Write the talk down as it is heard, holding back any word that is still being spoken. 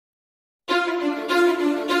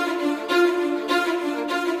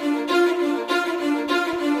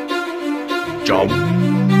Jump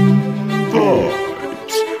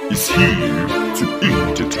Vibes is here to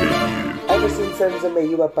entertain you. Ever since Senzo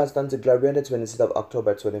Meyiwa passed on to glory on the 26th of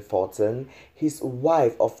October 2014, his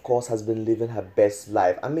wife, of course, has been living her best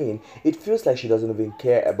life. I mean, it feels like she doesn't even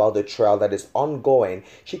care about the trial that is ongoing.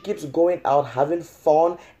 She keeps going out, having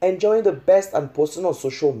fun, enjoying the best and posting on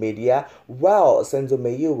social media, while Senzo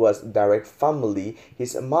Meyiwa's direct family,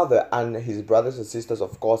 his mother and his brothers and sisters,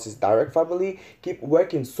 of course, his direct family, keep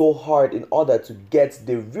working so hard in order to get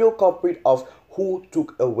the real culprit of who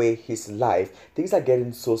took away his life. Things are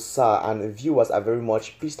getting so sad and viewers are very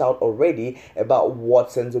much pissed out already about what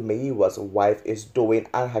Senzo Meyiwa's wife is doing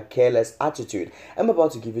and her careless attitude. I'm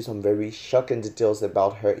about to give you some very shocking details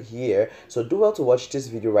about her here, so do well to watch this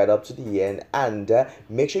video right up to the end, and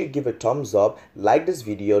make sure you give a thumbs up, like this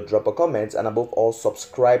video, drop a comment, and above all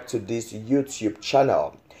subscribe to this YouTube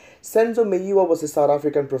channel. Senzo Meyiwa was a South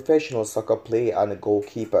African professional soccer player and a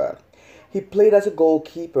goalkeeper. He played as a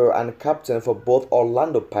goalkeeper and captain for both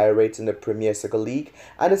Orlando Pirates in the Premier Soccer League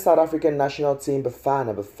and the South African national team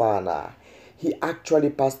Bafana Bafana. He actually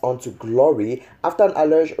passed on to glory after an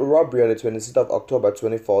alleged robbery on the 26th of October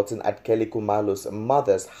 2014 at Kelly Khumalo's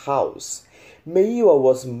mother's house. Meyiwa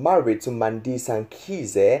was married to Mandisa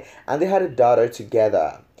Nkize and they had a daughter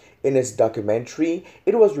together. In his documentary,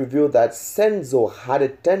 it was revealed that Senzo had a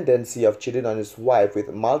tendency of cheating on his wife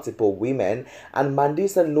with multiple women, and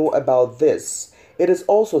Mandisa knew about this. It is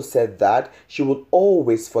also said that she would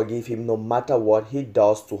always forgive him no matter what he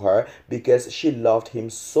does to her because she loved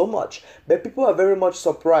him so much. But people are very much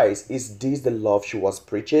surprised. Is this the love she was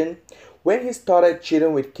preaching? When he started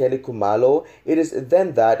cheating with Kelly Khumalo, it is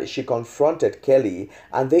then that she confronted Kelly,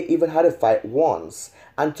 and they even had a fight once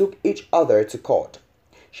and took each other to court.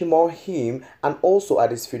 She mourned him, and also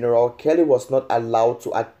at his funeral, Kelly was not allowed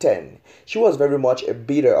to attend. She was very much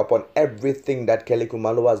bitter upon everything that Kelly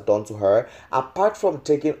Khumalo has done to her. Apart from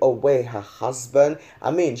taking away her husband,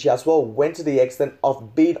 I mean, she as well went to the extent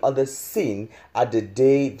of being on the scene at the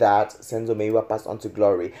day that Senzo Meyiwa passed on to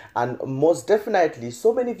glory. And most definitely,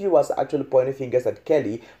 so many viewers are actually pointing fingers at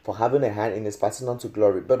Kelly for having a hand in his passing on to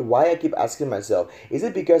glory. But why, I keep asking myself, is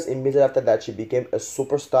it because immediately after that she became a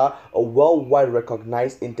superstar, a worldwide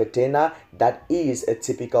recognized entertainer? That is a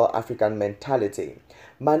typical African mentality.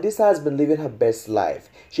 Mandisa has been living her best life.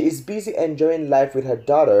 She is busy enjoying life with her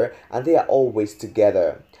daughter and they are always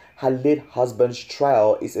together. Her late husband's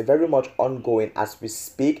trial is very much ongoing as we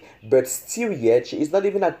speak, but still yet she is not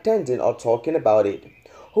even attending or talking about it.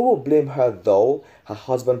 Who will blame her though? Her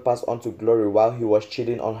husband passed on to glory while he was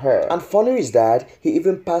cheating on her. And funny is that he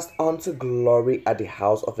even passed on to glory at the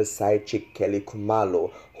house of a side chick, Kelly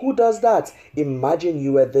Khumalo. Who does that? Imagine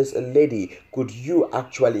you were this lady. Could you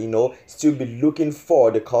actually, still be looking for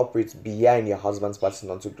the culprits behind your husband's passing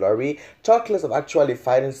on to glory? Talk less of actually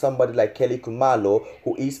finding somebody like Kelly Khumalo,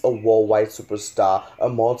 who is a worldwide superstar, a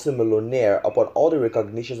multi-millionaire, upon all the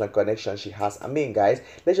recognitions and connections she has. I mean, guys,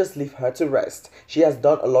 let's just leave her to rest. She has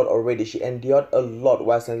done a lot already. She endured a lot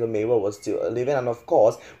while Senzo Meyiwa was still living, and of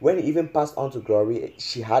course, when he even passed on to glory,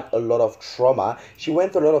 she had a lot of trauma. She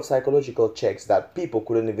went through a lot of psychological checks that people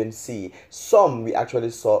couldn't even see. Some we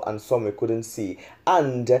actually saw and some we couldn't see,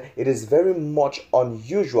 and it is very much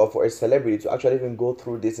unusual for a celebrity to actually even go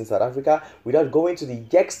through this in South Africa without going to the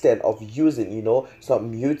extent of using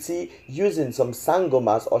some muti, using some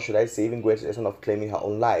sangomas, or should I say even going to the extent of claiming her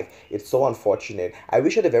own life. It's so unfortunate. I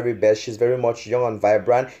wish her the very best. She's very much young and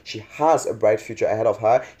vibrant. She has a bright future ahead of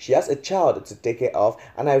her. She has a child to take care of,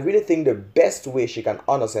 and I really think the best way she can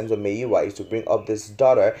honor Senzo Meyiwa is to bring up this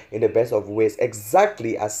daughter in the best of ways,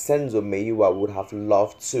 exactly as Senzo Meyiwa would have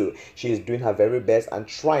loved to. She is doing her very best and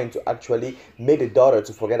trying to actually make the daughter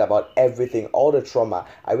to forget about everything, all the trauma.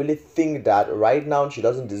 I really think that right now she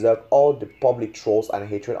doesn't deserve all the public trolls and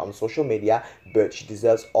hatred on social media, but she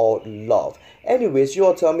deserves all love. Anyways, you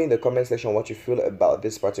all tell me in the comment section what you feel about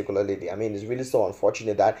this particular lady. I mean, it's really so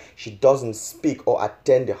unfortunate that she doesn't speak or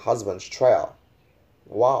attend the husband's trial.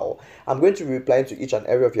 Wow. I'm going to be replying to each and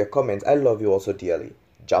every of your comments. I love you also dearly.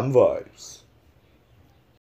 Jam vibes.